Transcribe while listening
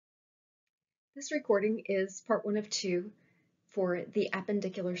This recording is part 1 of 2 for the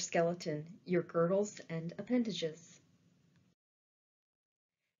appendicular skeleton, your girdles and appendages.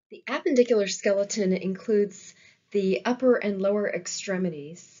 The appendicular skeleton includes the upper and lower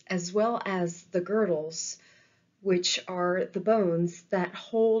extremities, as well as the girdles, which are the bones that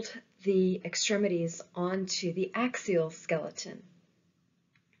hold the extremities onto the axial skeleton.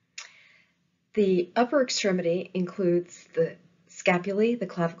 The upper extremity includes the scapulae, the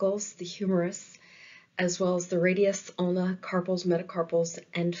clavicles, the humerus, as well as the radius, ulna, carpals, metacarpals,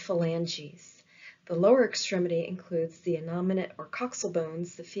 and phalanges. The lower extremity includes the innominate or coxal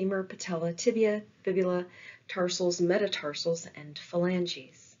bones, the femur, patella, tibia, fibula, tarsals, metatarsals, and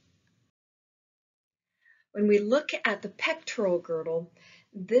phalanges. When we look at the pectoral girdle,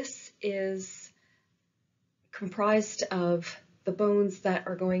 this is comprised of the bones that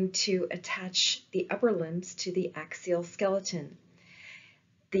are going to attach the upper limbs to the axial skeleton.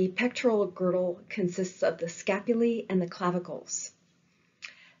 The pectoral girdle consists of the scapulae and the clavicles.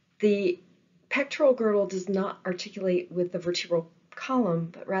 The pectoral girdle does not articulate with the vertebral column,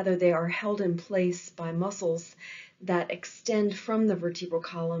 but rather they are held in place by muscles that extend from the vertebral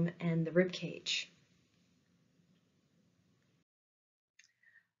column and the rib cage.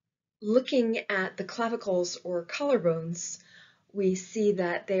 Looking at the clavicles or collarbones, we see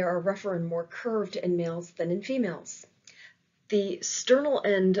that they are rougher and more curved in males than in females. The sternal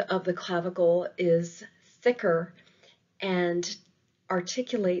end of the clavicle is thicker and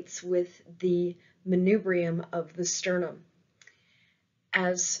articulates with the manubrium of the sternum.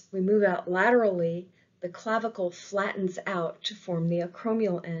 As we move out laterally, the clavicle flattens out to form the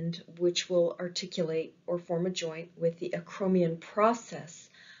acromial end, which will articulate or form a joint with the acromion process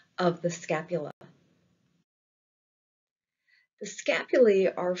of the scapula. The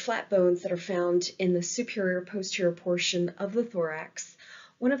scapulae are flat bones that are found in the superior posterior portion of the thorax.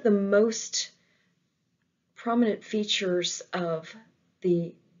 One of the most prominent features of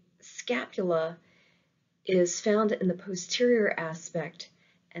the scapula is found in the posterior aspect,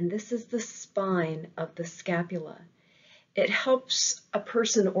 and this is the spine of the scapula. It helps a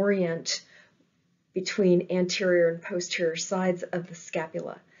person orient between anterior and posterior sides of the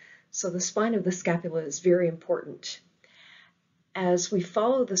scapula. So the spine of the scapula is very important. As we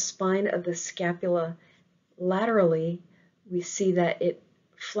follow the spine of the scapula laterally, we see that it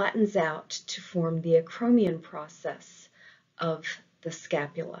flattens out to form the acromion process of the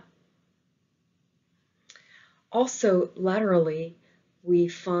scapula. Also laterally, we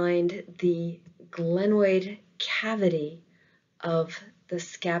find the glenoid cavity of the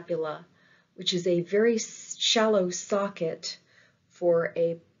scapula, which is a very shallow socket for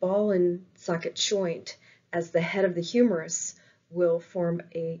a ball and socket joint, as the head of the humerus will form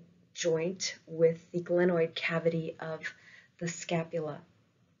a joint with the glenoid cavity of the scapula.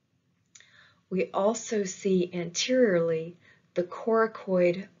 We also see anteriorly the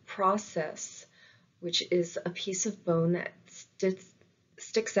coracoid process, which is a piece of bone that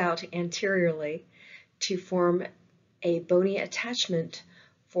sticks out anteriorly to form a bony attachment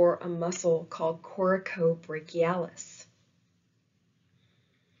for a muscle called coracobrachialis.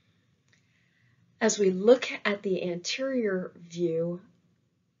 As we look at the anterior view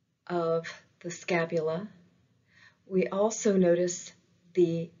of the scapula, we also notice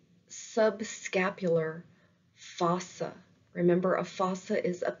the subscapular fossa. Remember, a fossa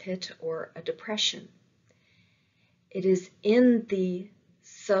is a pit or a depression. It is in the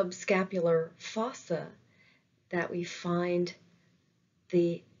subscapular fossa that we find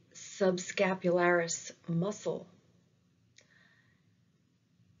the subscapularis muscle.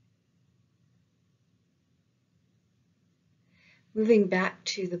 Moving back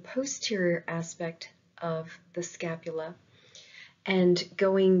to the posterior aspect of the scapula and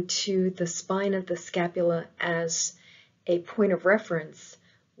going to the spine of the scapula as a point of reference,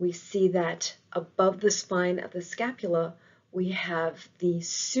 we see that above the spine of the scapula, we have the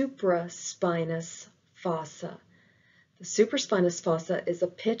supraspinous fossa. The supraspinous fossa is a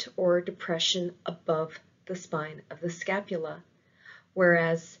pit or depression above the spine of the scapula,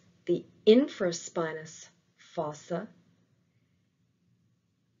 whereas the infraspinous fossa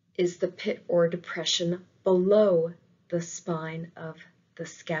is the pit or depression below the spine of the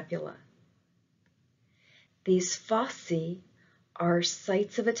scapula. These fossae are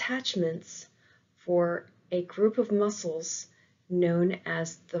sites of attachments for a group of muscles known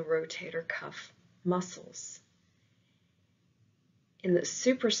as the rotator cuff muscles. In the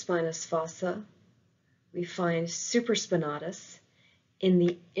supraspinous fossa, we find supraspinatus. In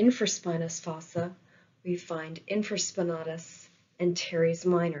the infraspinous fossa, we find infraspinatus and teres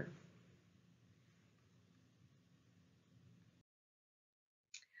minor.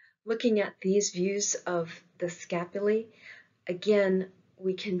 Looking at these views of the scapulae, again,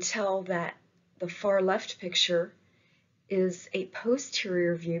 we can tell that the far left picture is a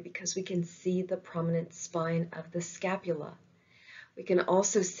posterior view because we can see the prominent spine of the scapula. We can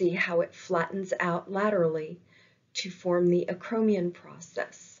also see how it flattens out laterally to form the acromion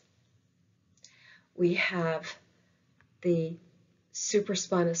process. We have the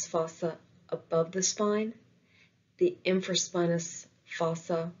supraspinous fossa above the spine, the infraspinous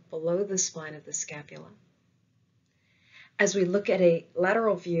fossa below the spine of the scapula. As we look at a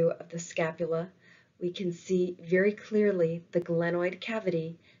lateral view of the scapula, we can see very clearly the glenoid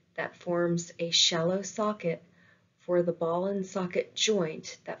cavity that forms a shallow socket for the ball and socket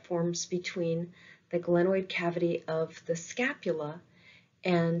joint that forms between the glenoid cavity of the scapula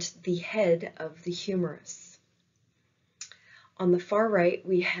and the head of the humerus. On the far right,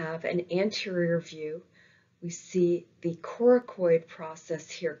 we have an anterior view. We see the coracoid process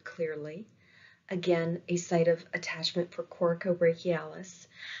here clearly. Again, a site of attachment for coracobrachialis,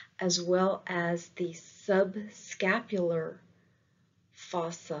 as well as the subscapular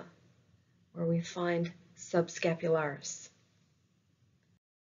fossa, where we find subscapularis.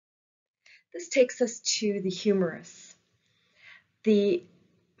 This takes us to the humerus. The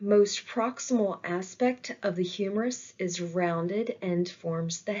most proximal aspect of the humerus is rounded and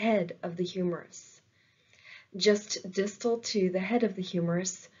forms the head of the humerus. Just distal to the head of the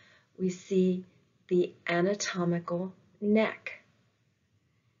humerus, we see the anatomical neck.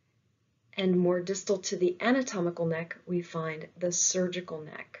 And more distal to the anatomical neck, we find the surgical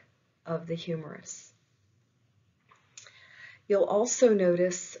neck of the humerus. You'll also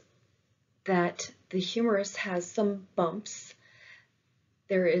notice that the humerus has some bumps.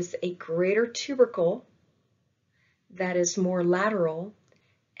 There is a greater tubercle that is more lateral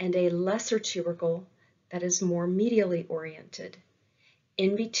and a lesser tubercle that is more medially oriented.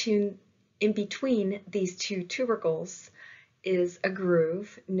 In between these two tubercles is a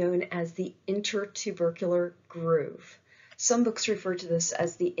groove known as the intertubercular groove. Some books refer to this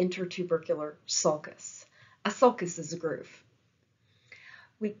as the intertubercular sulcus. A sulcus is a groove.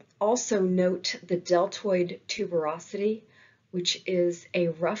 We also note the deltoid tuberosity, which is a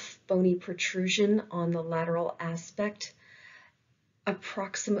rough bony protrusion on the lateral aspect,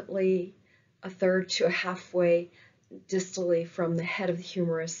 approximately a third to a halfway distally from the head of the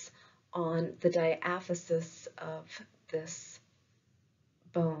humerus on the diaphysis of this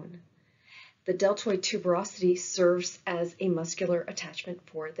bone. The deltoid tuberosity serves as a muscular attachment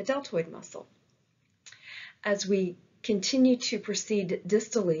for the deltoid muscle. As we continue to proceed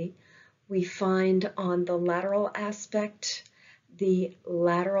distally, we find on the lateral aspect the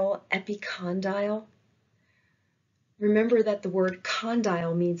lateral epicondyle. Remember that the word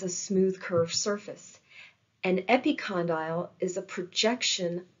condyle means a smooth curved surface. An epicondyle is a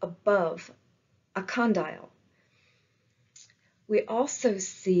projection above a condyle. We also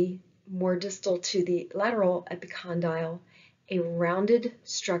see more distal to the lateral epicondyle a rounded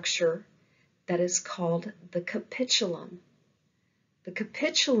structure that is called the capitulum. The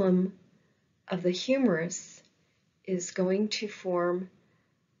capitulum of the humerus is going to form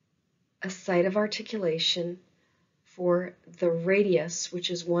a site of articulation for the radius, which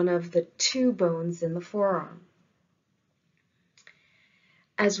is one of the two bones in the forearm.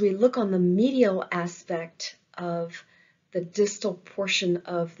 As we look on the medial aspect of the distal portion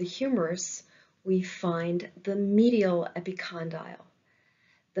of the humerus, we find the medial epicondyle.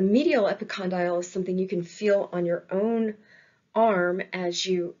 The medial epicondyle is something you can feel on your own arm as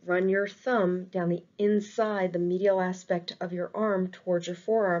you run your thumb down the inside, the medial aspect of your arm towards your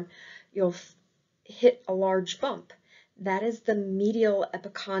forearm. You'll hit a large bump. That is the medial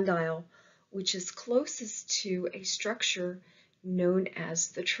epicondyle, which is closest to a structure known as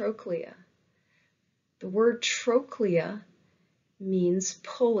the trochlea. The word trochlea means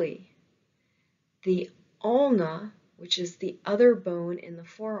pulley. The ulna, which is the other bone in the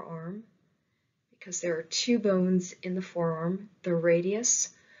forearm, because there are two bones in the forearm, the radius,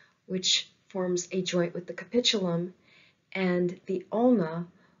 which forms a joint with the capitulum, and the ulna,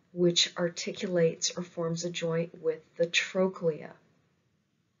 which articulates or forms a joint with the trochlea.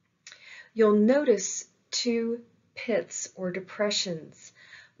 You'll notice two pits or depressions,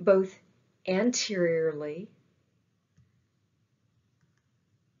 both anteriorly,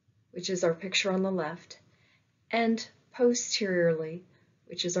 which is our picture on the left, and posteriorly,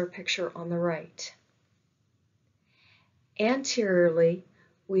 which is our picture on the right. Anteriorly,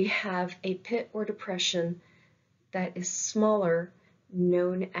 we have a pit or depression that is smaller,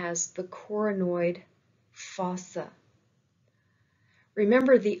 known as the coronoid fossa.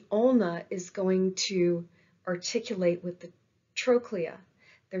 Remember, the ulna is going to articulate with the trochlea.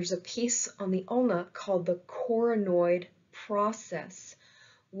 there's a piece on the ulna called the coronoid process,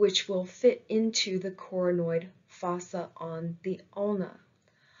 which will fit into the coronoid fossa on the ulna.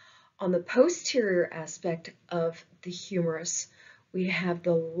 On the posterior aspect of the humerus, we have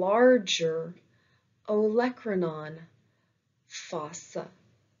the larger olecranon fossa.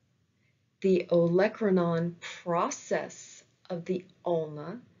 The olecranon process of the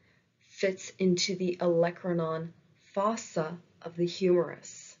ulna fits into the olecranon fossa of the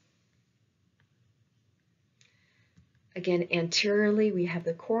humerus. Again, anteriorly we have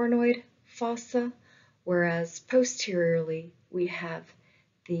the coronoid fossa, whereas posteriorly we have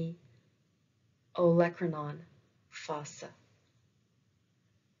the olecranon fossa.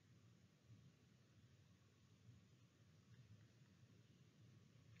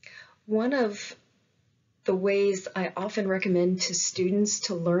 One of the ways I often recommend to students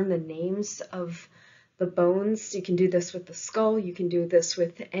to learn the names of the bones, you can do this with the skull, you can do this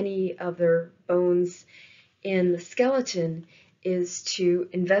with any other bones in the skeleton, is to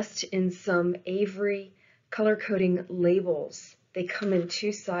invest in some Avery color coding labels. They come in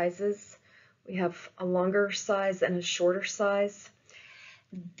two sizes. We have a longer size and a shorter size.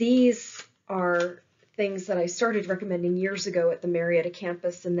 These are things that I started recommending years ago at the Marietta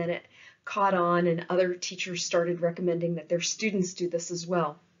campus, and then it caught on and other teachers started recommending that their students do this as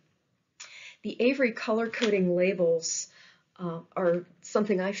well. The Avery color coding labels are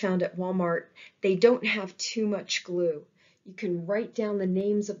something I found at Walmart. They don't have too much glue. You can write down the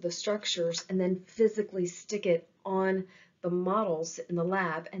names of the structures and then physically stick it on the models in the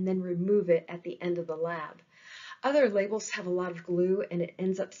lab and then remove it at the end of the lab. Other labels have a lot of glue and it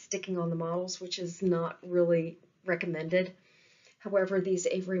ends up sticking on the models, which is not really recommended. However, these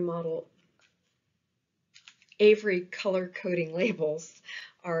Avery color coding labels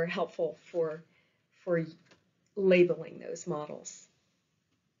are helpful for labeling those models.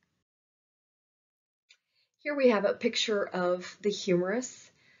 Here we have a picture of the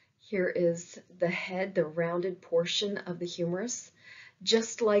humerus. Here is the head, the rounded portion of the humerus.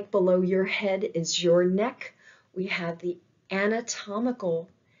 Just like below your head is your neck, we have the anatomical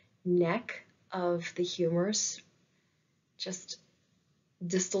neck of the humerus, just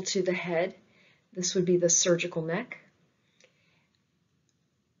distal to the head. This would be the surgical neck.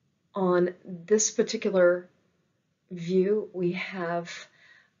 On this particular view, we have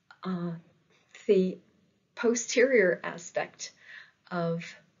the posterior aspect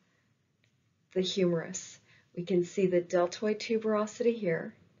of the humerus. We can see the deltoid tuberosity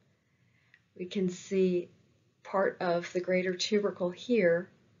here. We can see part of the greater tubercle here.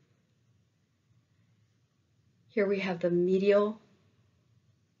 Here we have the medial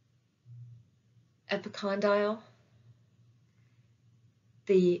epicondyle,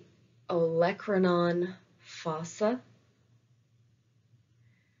 the olecranon fossa,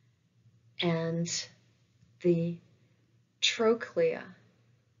 and the trochlea.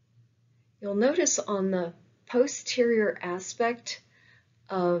 You'll notice on the posterior aspect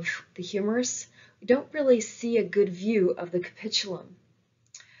of the humerus, we don't really see a good view of the capitulum.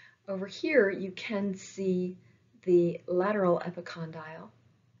 Over here, you can see the lateral epicondyle.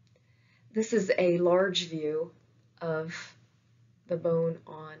 This is a large view of the bone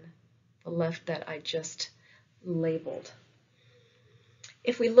on the left that I just labeled.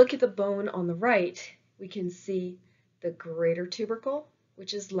 If we look at the bone on the right, we can see the greater tubercle,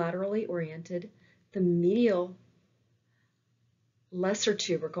 which is laterally oriented, the medial lesser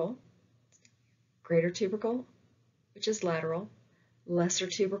tubercle, greater tubercle, which is lateral, lesser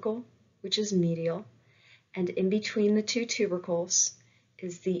tubercle, which is medial, and in between the two tubercles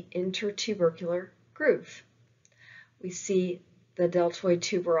is the intertubercular groove. We see the deltoid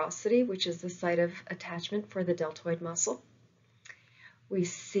tuberosity, which is the site of attachment for the deltoid muscle. We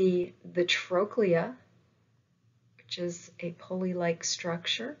see the trochlea, which is a pulley-like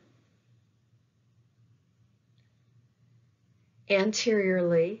structure.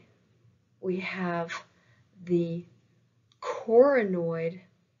 Anteriorly, we have the coronoid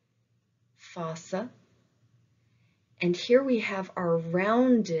fossa, and here we have our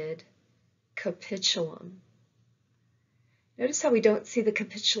rounded capitulum. Notice how we don't see the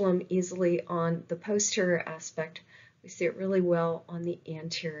capitulum easily on the posterior aspect. We see it really well on the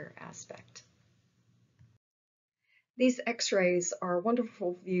anterior aspect. These x-rays are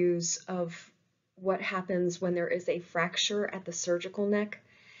wonderful views of what happens when there is a fracture at the surgical neck.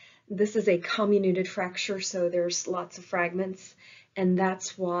 This is a comminuted fracture, so there's lots of fragments, and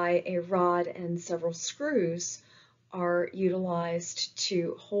that's why a rod and several screws are utilized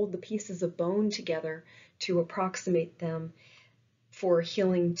to hold the pieces of bone together to approximate them for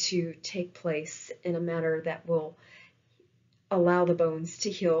healing to take place in a manner that will allow the bones to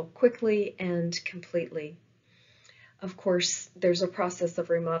heal quickly and completely. Of course, there's a process of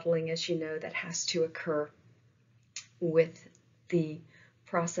remodeling, as you know, that has to occur with the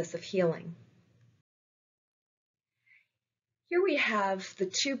process of healing. Here we have the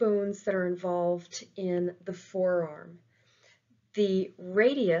two bones that are involved in the forearm. The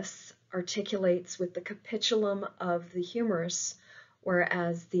radius articulates with the capitulum of the humerus,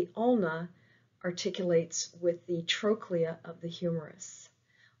 whereas the ulna articulates with the trochlea of the humerus.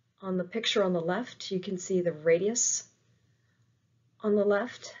 On the picture on the left, you can see the radius on the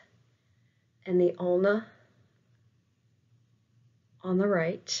left and the ulna on the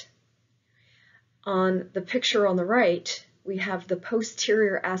right. On the picture on the right, we have the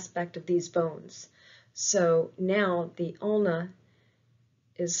posterior aspect of these bones. So now the ulna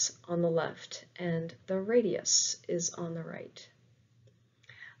is on the left and the radius is on the right.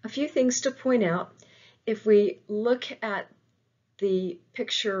 A few things to point out. If we look at the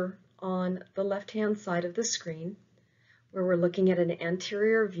picture on the left-hand side of the screen, where we're looking at an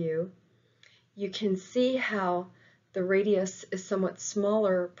anterior view, you can see how the radius is somewhat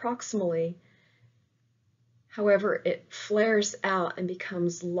smaller proximally. However, it flares out and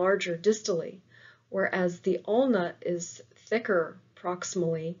becomes larger distally, whereas the ulna is thicker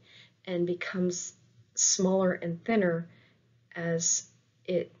proximally and becomes smaller and thinner as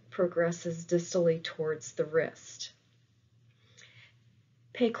it progresses distally towards the wrist.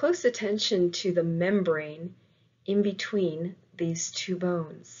 Pay close attention to the membrane in between these two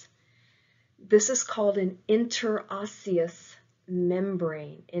bones. This is called an interosseous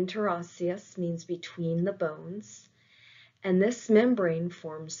membrane. Interosseous means between the bones, and this membrane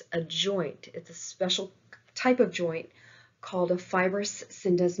forms a joint. It's a special type of joint called a fibrous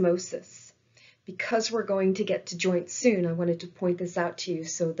syndesmosis. Because we're going to get to joints soon, I wanted to point this out to you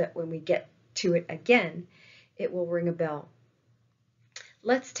so that when we get to it again, it will ring a bell.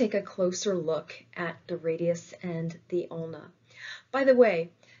 Let's take a closer look at the radius and the ulna. By the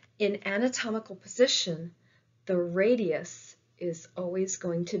way, in anatomical position, the radius is always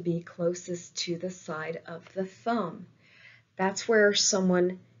going to be closest to the side of the thumb. That's where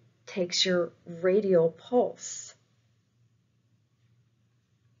someone takes your radial pulse.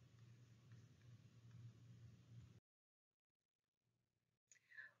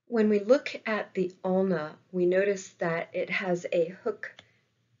 When we look at the ulna, we notice that it has a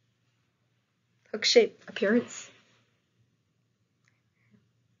hook-shaped appearance.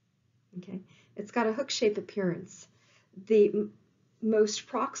 Okay, it's got a hook-shaped appearance. The most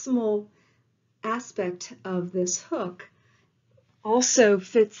proximal aspect of this hook also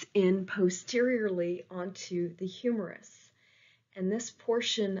fits in posteriorly onto the humerus, and this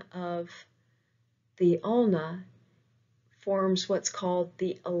portion of the ulna forms what's called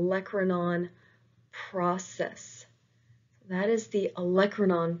the olecranon process. That is the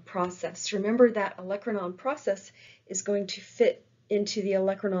olecranon process. Remember that olecranon process is going to fit into the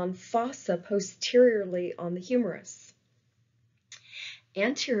olecranon fossa posteriorly on the humerus.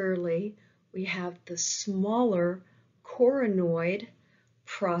 Anteriorly, we have the smaller coronoid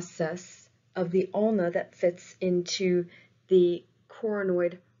process of the ulna that fits into the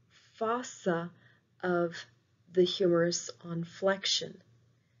coronoid fossa of the humerus on flexion.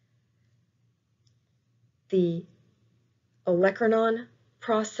 The olecranon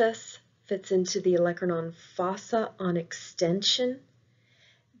process fits into the olecranon fossa on extension.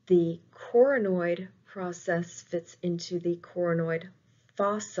 The coronoid process fits into the coronoid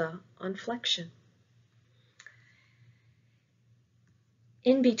fossa on flexion.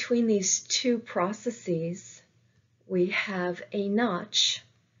 In between these two processes, we have a notch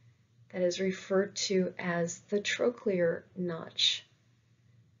that is referred to as the trochlear notch.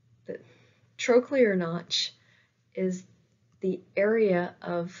 The trochlear notch is the area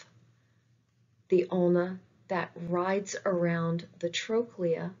of the ulna that rides around the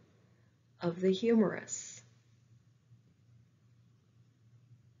trochlea of the humerus.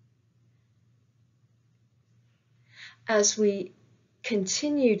 As we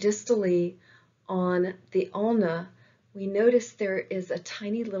continue distally on the ulna, we notice there is a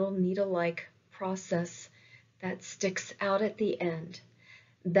tiny little needle-like process that sticks out at the end.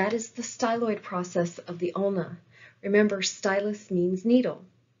 That is the styloid process of the ulna. Remember, stylus means needle.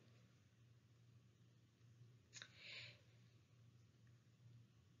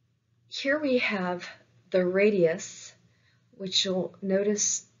 Here we have the radius, which you'll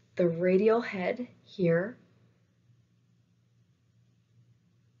notice the radial head here.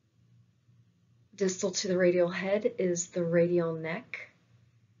 Distal to the radial head is the radial neck.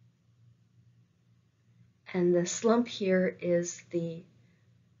 And this lump here is the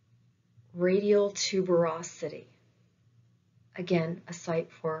radial tuberosity. again, a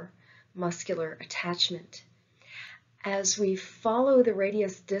site for muscular attachment. As we follow the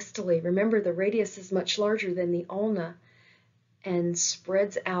radius distally, remember the radius is much larger than the ulna and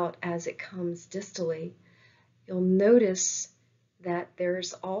spreads out as it comes distally, you'll notice that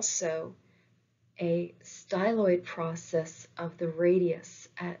there's also a styloid process of the radius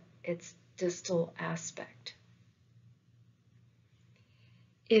at its distal aspect.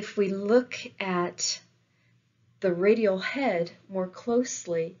 If we look at the radial head more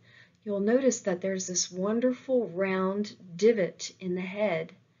closely, you'll notice that there's this wonderful round divot in the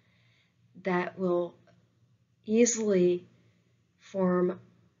head that will easily form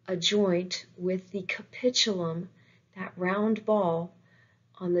a joint with the capitulum, that round ball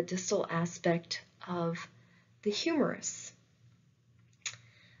on the distal aspect of the humerus.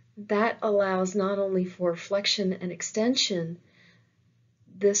 That allows not only for flexion and extension,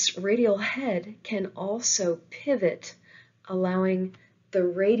 this radial head can also pivot, allowing the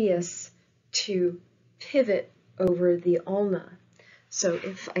radius to pivot over the ulna. So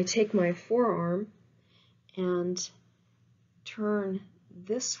if I take my forearm and turn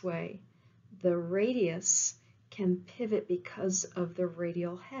this way, the radius can pivot because of the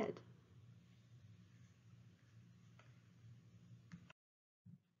radial head.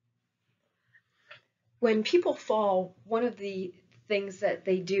 When people fall, one of the things that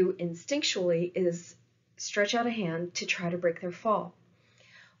they do instinctually is stretch out a hand to try to break their fall.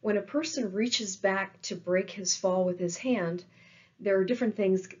 When a person reaches back to break his fall with his hand, there are different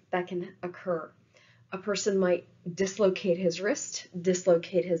things that can occur. A person might dislocate his wrist,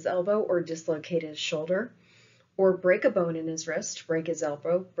 dislocate his elbow, or dislocate his shoulder, or break a bone in his wrist, break his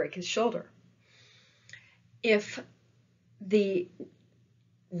elbow, break his shoulder. If the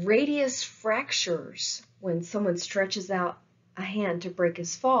radius fractures when someone stretches out a hand to break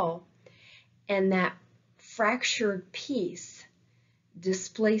his fall, and that fractured piece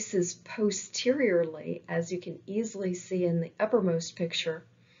displaces posteriorly, as you can easily see in the uppermost picture,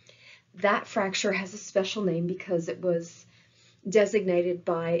 that fracture has a special name because it was designated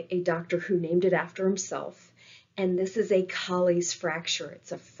by a doctor who named it after himself, and this is a Colles fracture.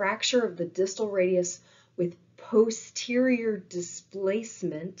 It's a fracture of the distal radius with posterior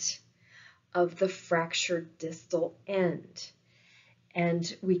displacement of the fractured distal end.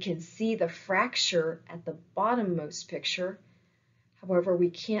 And we can see the fracture at the bottommost picture. However, we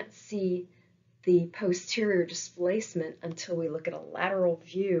can't see the posterior displacement until we look at a lateral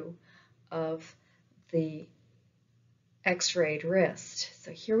view of the x-rayed wrist.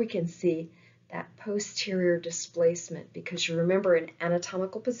 So here we can see that posterior displacement, because you remember in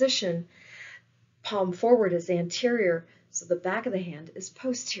anatomical position, palm forward is anterior, so the back of the hand is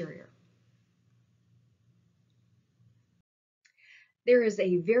posterior. There is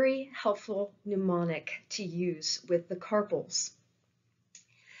a very helpful mnemonic to use with the carpals.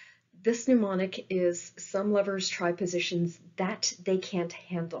 This mnemonic is some lovers try positions that they can't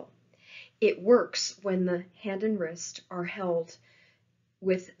handle. It works when the hand and wrist are held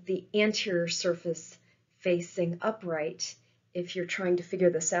with the anterior surface facing upright if you're trying to figure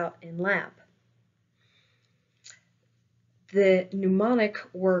this out in lab. The mnemonic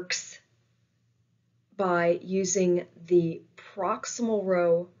works by using the proximal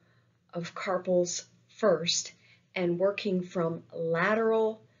row of carpals first and working from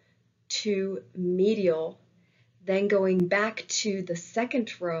lateral to medial, then going back to the second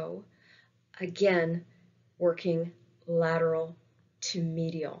row, again working lateral to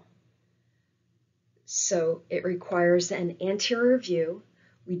medial. So it requires an anterior view.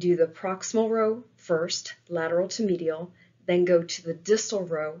 We do the proximal row first, lateral to medial, then go to the distal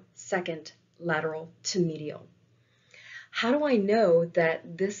row, second, lateral to medial. How do I know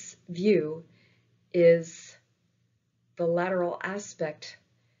that this view is the lateral aspect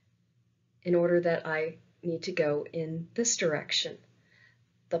in order that I need to go in this direction?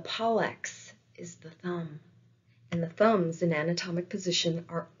 The pollex is the thumb, and the thumbs in anatomic position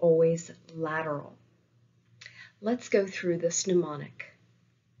are always lateral. Let's go through this mnemonic.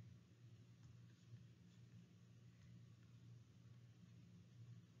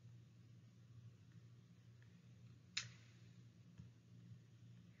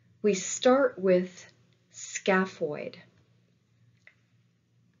 We start with scaphoid.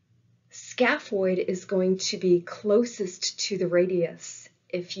 Scaphoid is going to be closest to the radius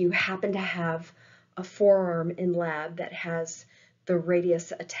if you happen to have a forearm in lab that has the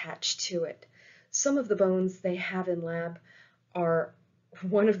radius attached to it. Some of the bones they have in lab are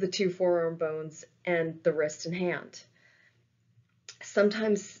one of the two forearm bones and the wrist and hand.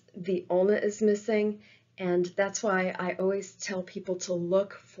 Sometimes the ulna is missing, and that's why I always tell people to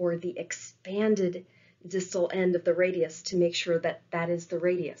look for the expanded distal end of the radius to make sure that that is the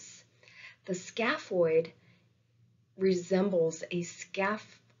radius. The scaphoid resembles a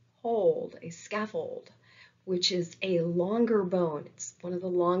scaffold, which is a longer bone. It's one of the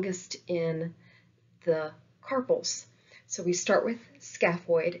longest in the carpals. So we start with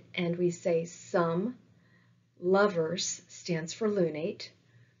scaphoid and we say some, lovers stands for lunate,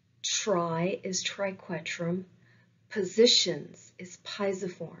 tri is triquetrum, positions is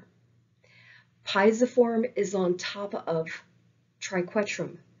pisiform. Pisiform is on top of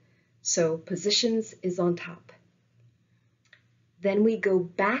triquetrum, so positions is on top. Then we go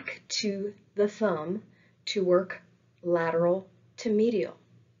back to the thumb to work lateral to medial.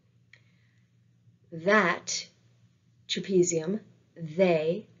 That, trapezium,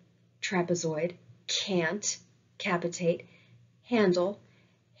 they, trapezoid, can't, capitate, handle,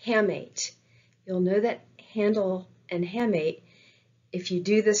 hamate. You'll know that handle and hamate, if you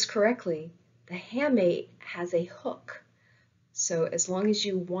do this correctly, the hamate has a hook. So as long as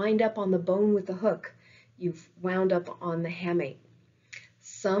you wind up on the bone with the hook, you've wound up on the hamate.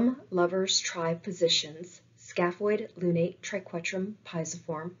 Some lovers try positions, scaphoid, lunate, triquetrum,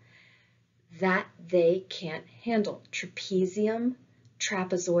 pisiform, that they can't handle, trapezium,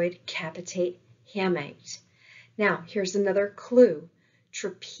 trapezoid, capitate, hamate. Now, here's another clue.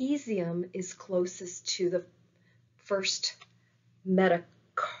 Trapezium is closest to the first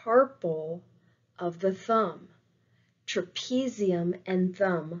metacarpal of the thumb. Trapezium and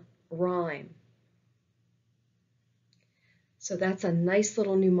thumb rhyme. So that's a nice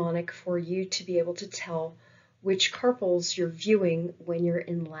little mnemonic for you to be able to tell which carpals you're viewing when you're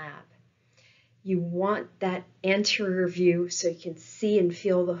in lab. You want that anterior view so you can see and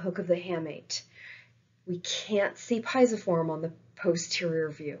feel the hook of the hamate. We can't see pisiform on the posterior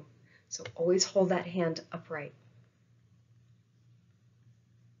view, so always hold that hand upright.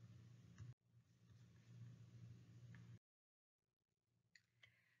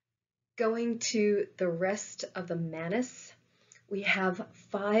 Going to the rest of the manus, we have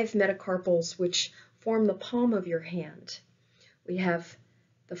 5 metacarpals which form the palm of your hand. We have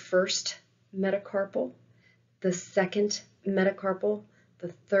the first metacarpal, the second metacarpal, the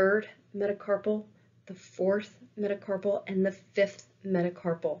third metacarpal, the fourth metacarpal, and the fifth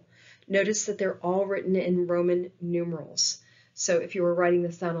metacarpal. Notice that they're all written in Roman numerals. So if you were writing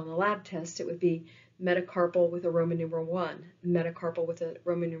this out on a lab test, it would be metacarpal with a Roman numeral 1, metacarpal with a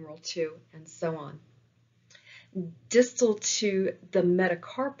Roman numeral 2, and so on. Distal to the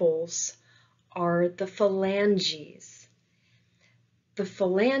metacarpals are the phalanges. The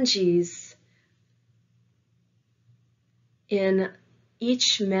phalanges in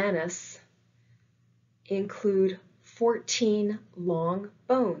each manus include 14 long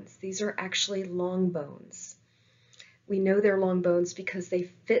bones. These are actually long bones. We know they're long bones because they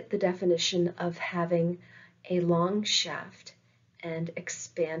fit the definition of having a long shaft and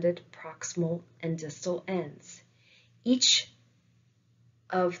expanded proximal and distal ends. Each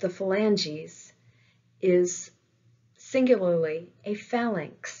of the phalanges is singularly a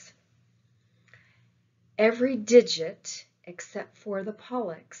phalanx. Every digit, except for the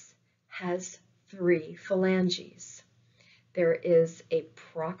pollex, has 3 phalanges. There is a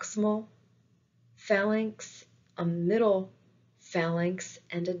proximal phalanx, a middle phalanx,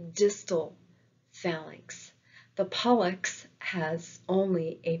 and a distal phalanx. The pollex has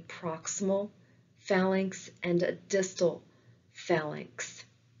only a proximal phalanx and a distal phalanx.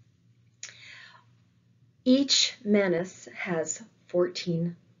 Each manus has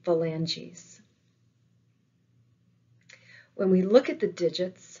 14 phalanges. When we look at the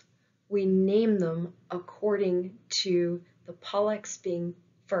digits, we name them according to the pollex being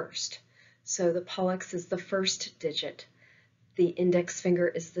first. So the pollex is the first digit, the index finger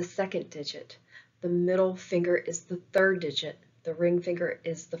is the second digit, the middle finger is the third digit, the ring finger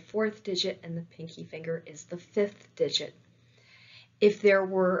is the fourth digit, and the pinky finger is the fifth digit. If there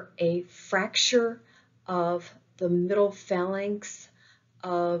were a fracture of the middle phalanx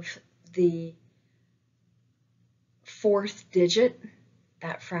of the fourth digit,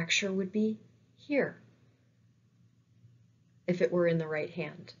 that fracture would be here if it were in the right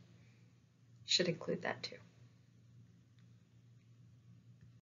hand. Should include that too.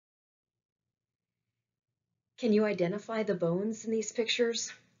 Can you identify the bones in these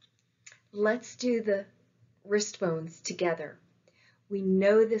pictures? Let's do the wrist bones together. We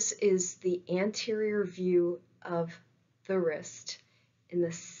know this is the anterior view of the wrist in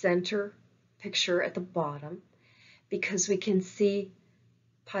the center picture at the bottom because we can see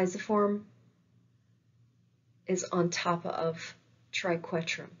pisiform is on top of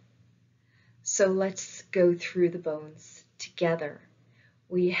triquetrum. So let's go through the bones together.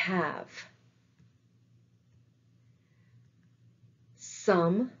 We have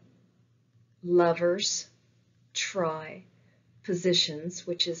some levers try positions,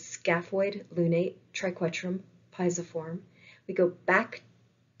 which is scaphoid, lunate, triquetrum, pisiform. We go back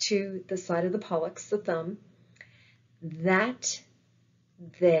to the side of the pollex, the thumb, that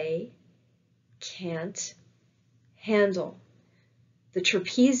they can't handle. The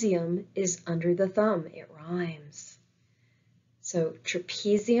trapezium is under the thumb. It rhymes. So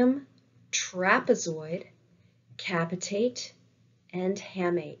trapezium, trapezoid, capitate, and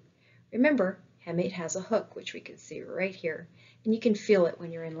hamate. Remember, hamate has a hook, which we can see right here, and you can feel it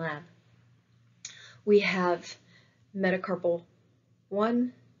when you're in lab. We have metacarpal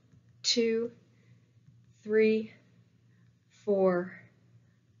 1, 2, 3, 4,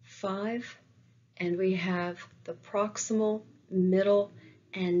 5, and we have the proximal, middle,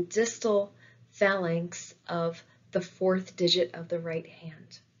 and distal phalanx of the 4th digit of the right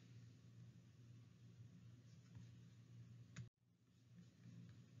hand.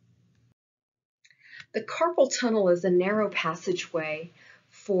 The carpal tunnel is a narrow passageway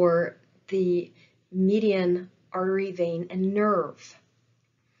for the median artery, vein, and nerve.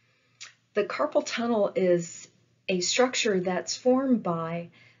 The carpal tunnel is a structure that's formed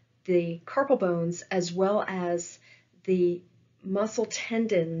by the carpal bones as well as the muscle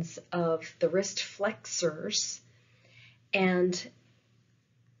tendons of the wrist flexors and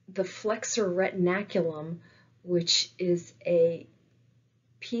the flexor retinaculum, which is a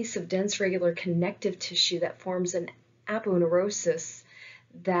piece of dense regular connective tissue that forms an aponeurosis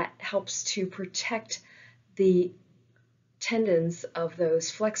that helps to protect the tendons of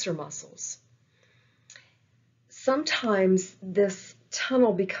those flexor muscles. Sometimes this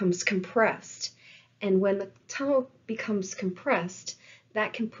tunnel becomes compressed, and when the tunnel becomes compressed,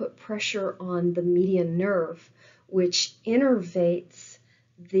 that can put pressure on the median nerve, which innervates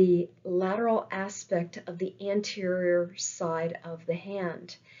the lateral aspect of the anterior side of the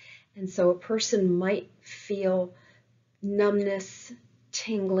hand. And so a person might feel numbness,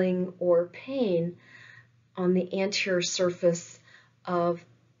 tingling, or pain on the anterior surface of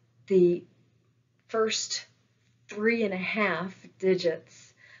the first 3.5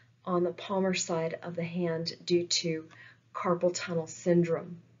 digits on the palmar side of the hand due to carpal tunnel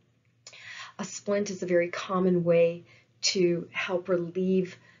syndrome. A splint is a very common way to help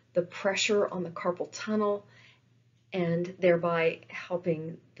relieve the pressure on the carpal tunnel and thereby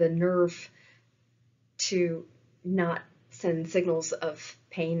helping the nerve to not send signals of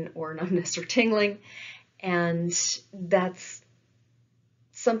pain or numbness or tingling. And that's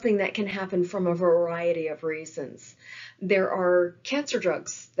something that can happen from a variety of reasons. There are cancer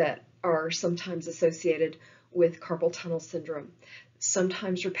drugs that are sometimes associated with carpal tunnel syndrome.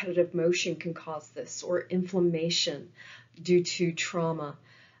 Sometimes repetitive motion can cause this, or inflammation due to trauma.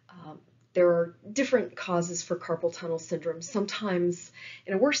 There are different causes for carpal tunnel syndrome. Sometimes,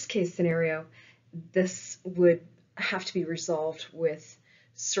 in a worst case scenario, this would have to be resolved with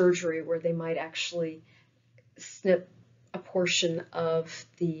surgery where they might actually snip a portion of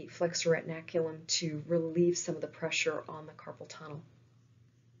the flexor retinaculum to relieve some of the pressure on the carpal tunnel.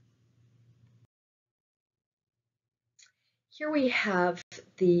 Here we have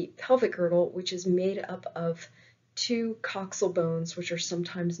the pelvic girdle, which is made up of 2 coxal bones, which are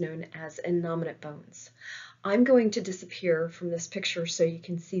sometimes known as innominate bones. I'm going to disappear from this picture so you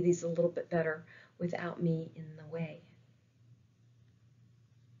can see these a little bit better without me in the way.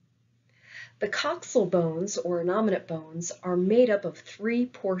 The coxal bones, or innominate bones, are made up of 3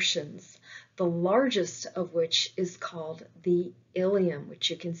 portions, the largest of which is called the ilium, which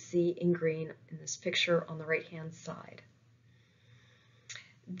you can see in green in this picture on the right-hand side.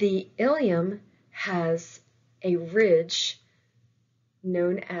 The ilium has a ridge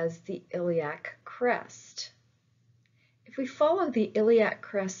known as the iliac crest. If we follow the iliac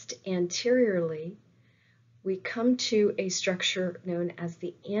crest anteriorly, we come to a structure known as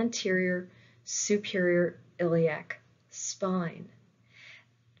the anterior superior iliac spine.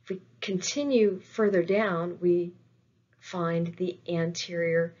 If we continue further down, we find the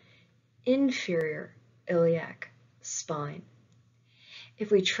anterior inferior iliac spine. If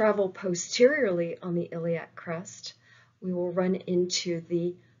we travel posteriorly on the iliac crest, we will run into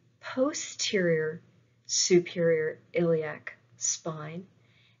the posterior superior iliac spine,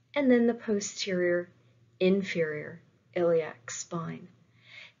 and then the posterior inferior iliac spine.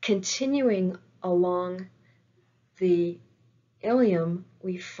 Continuing along the ilium,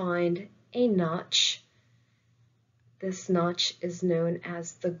 we find a notch. This notch is known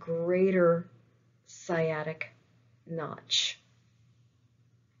as the greater sciatic notch.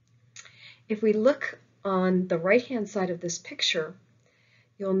 If we look on the right-hand side of this picture,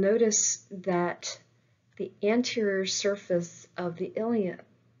 you'll notice that the anterior surface of the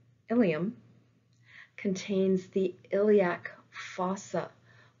ilium contains the iliac fossa,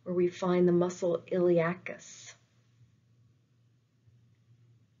 where we find the muscle iliacus.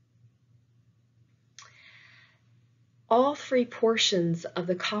 All three portions of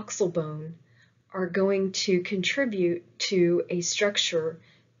the coxal bone are going to contribute to a structure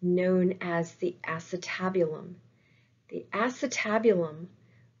known as the acetabulum. The acetabulum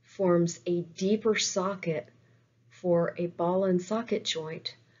forms a deeper socket for a ball and socket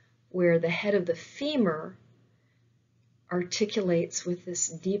joint, where the head of the femur articulates with this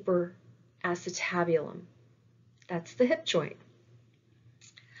deeper acetabulum. That's the hip joint.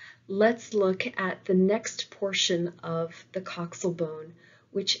 Let's look at the next portion of the coxal bone,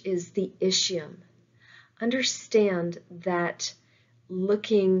 which is the ischium. Understand that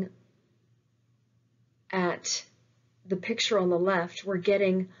looking at the picture on the left, we're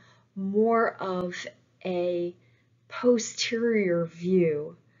getting more of a posterior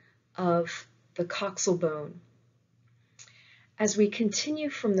view of the coxal bone. As we continue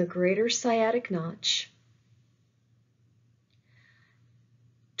from the greater sciatic notch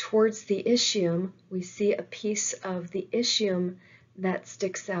towards the ischium, we see a piece of the ischium that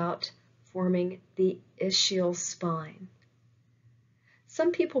sticks out, forming the ischial spine.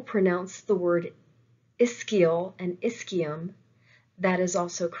 Some people pronounce the word ischial and ischium. That is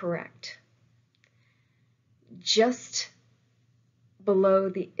also correct. Just below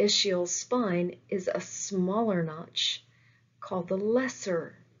the ischial spine is a smaller notch called the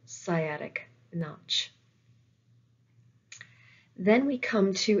lesser sciatic notch. Then we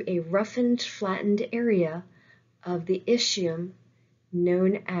come to a roughened, flattened area of the ischium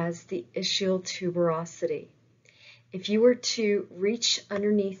known as the ischial tuberosity. If you were to reach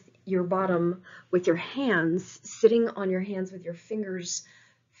underneath your bottom with your hands, sitting on your hands with your fingers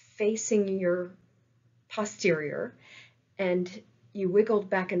facing your posterior, and you wiggled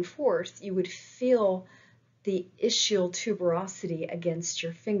back and forth, you would feel the ischial tuberosity against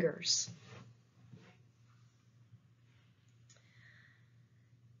your fingers.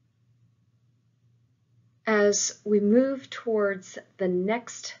 As we move towards the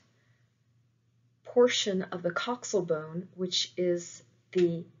next portion of the coxal bone, which is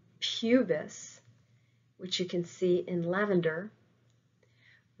the pubis, which you can see in lavender,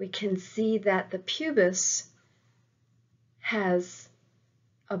 we can see that the pubis has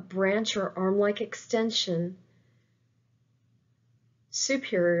a branch or arm-like extension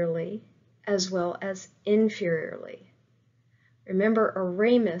superiorly as well as inferiorly. Remember, a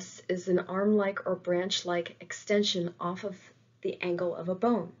ramus is an arm-like or branch-like extension off of the angle of a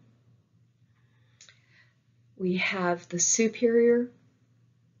bone. We have the superior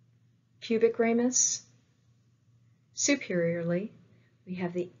pubic ramus. Superiorly, we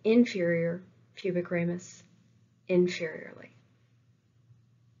have the inferior pubic ramus inferiorly.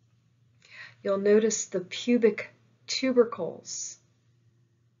 You'll notice the pubic tubercles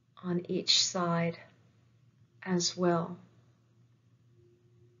on each side as well.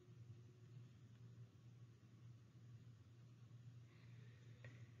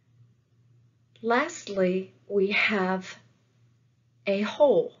 Lastly, we have a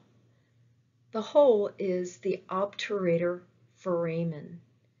hole. The hole is the obturator foramen.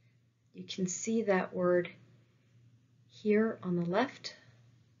 You can see that word here on the left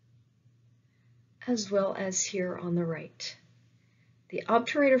as well as here on the right. The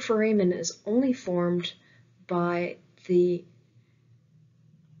obturator foramen is only formed by the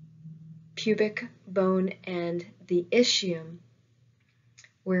pubic bone and the ischium,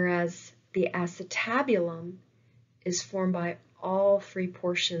 whereas the acetabulum is formed by all three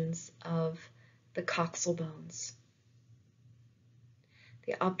portions of the coxal bones.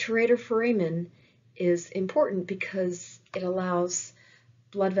 The obturator foramen is important because it allows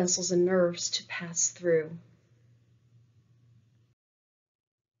blood vessels and nerves to pass through.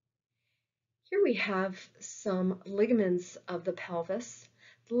 Here we have some ligaments of the pelvis.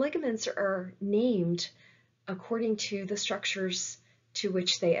 The ligaments are named according to the structures to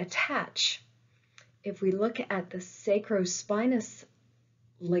which they attach. If we look at the sacrospinous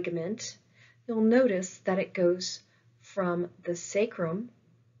ligament, you'll notice that it goes from the sacrum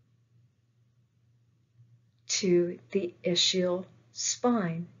to the ischial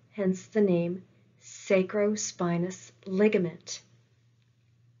spine, hence the name sacrospinous ligament.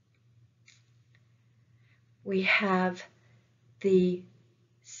 We have the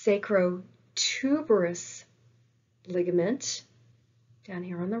sacrotuberous ligament. Down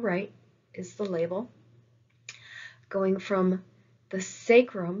here on the right is the label, going from the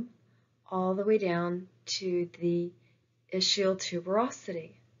sacrum all the way down to the ischial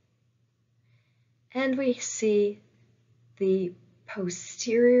tuberosity. And we see the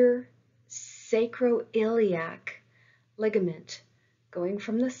posterior sacroiliac ligament going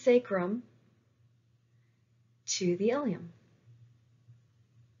from the sacrum to the ilium.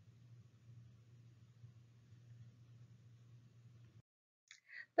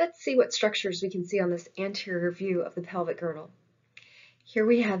 Let's see what structures we can see on this anterior view of the pelvic girdle. Here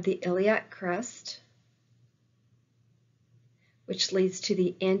we have the iliac crest, which leads to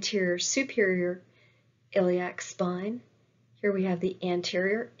the anterior superior iliac spine. Here we have the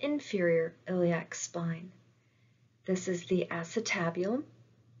anterior inferior iliac spine. This is the acetabulum.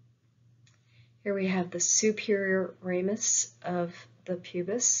 Here we have the superior ramus of the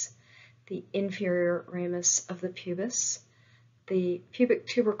pubis, the inferior ramus of the pubis, the pubic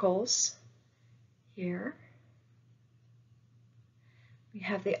tubercles here. We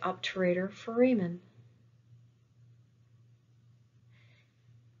have the obturator foramen.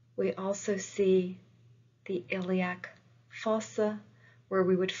 We also see the iliac fossa, where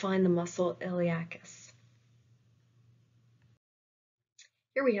we would find the muscle iliacus.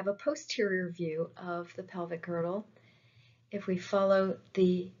 Here we have a posterior view of the pelvic girdle. If we follow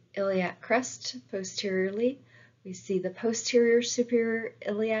the iliac crest posteriorly, we see the posterior superior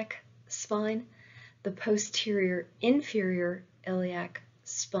iliac spine, the posterior inferior iliac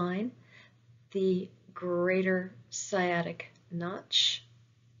spine, the greater sciatic notch,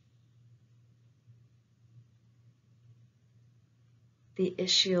 the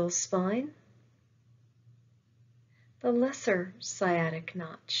ischial spine, the lesser sciatic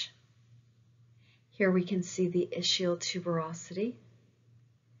notch. Here we can see the ischial tuberosity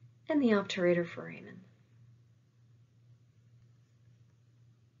and the obturator foramen.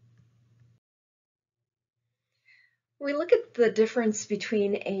 When we look at the difference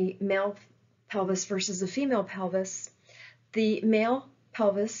between a male pelvis versus a female pelvis, the male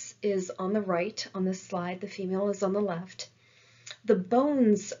pelvis is on the right on this slide, the female is on the left. The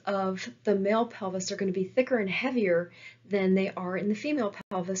bones of the male pelvis are going to be thicker and heavier than they are in the female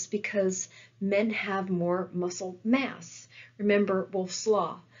pelvis because men have more muscle mass. Remember Wolff's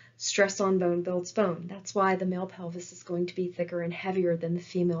Law, stress on bone builds bone. That's why the male pelvis is going to be thicker and heavier than the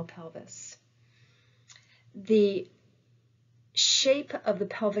female pelvis. The shape of the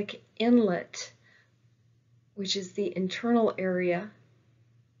pelvic inlet, which is the internal area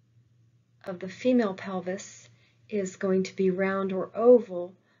of the female pelvis, is going to be round or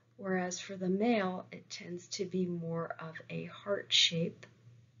oval, whereas for the male it tends to be more of a heart shape.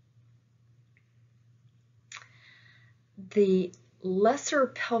 The lesser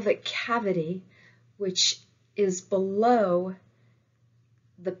pelvic cavity, which is below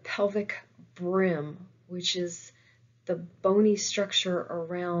the pelvic brim, which is the bony structure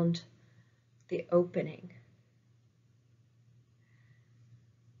around the opening.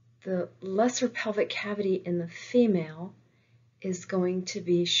 The lesser pelvic cavity in the female is going to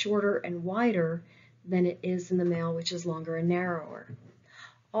be shorter and wider than it is in the male, which is longer and narrower.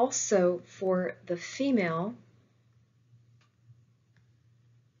 Also, for the female,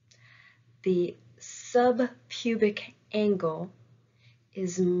 the subpubic angle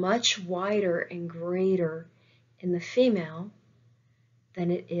is much wider and greater in the female than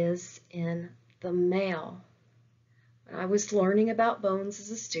it is in the male. When I was learning about bones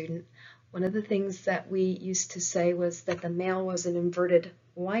as a student, one of the things that we used to say was that the male was an inverted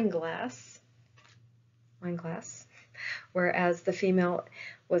wine glass, whereas the female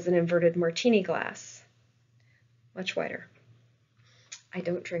was an inverted martini glass, much wider. I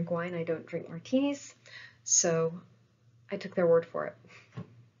don't drink wine, I don't drink martinis, so I took their word for it.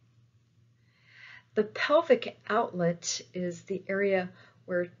 The pelvic outlet is the area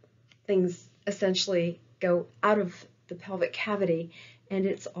where things essentially go out of the pelvic cavity, and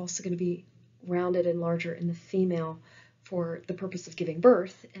it's also going to be rounded and larger in the female for the purpose of giving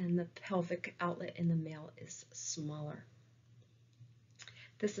birth, and the pelvic outlet in the male is smaller.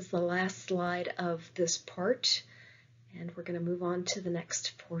 This is the last slide of this part, and we're going to move on to the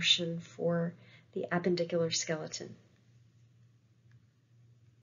next portion for the appendicular skeleton.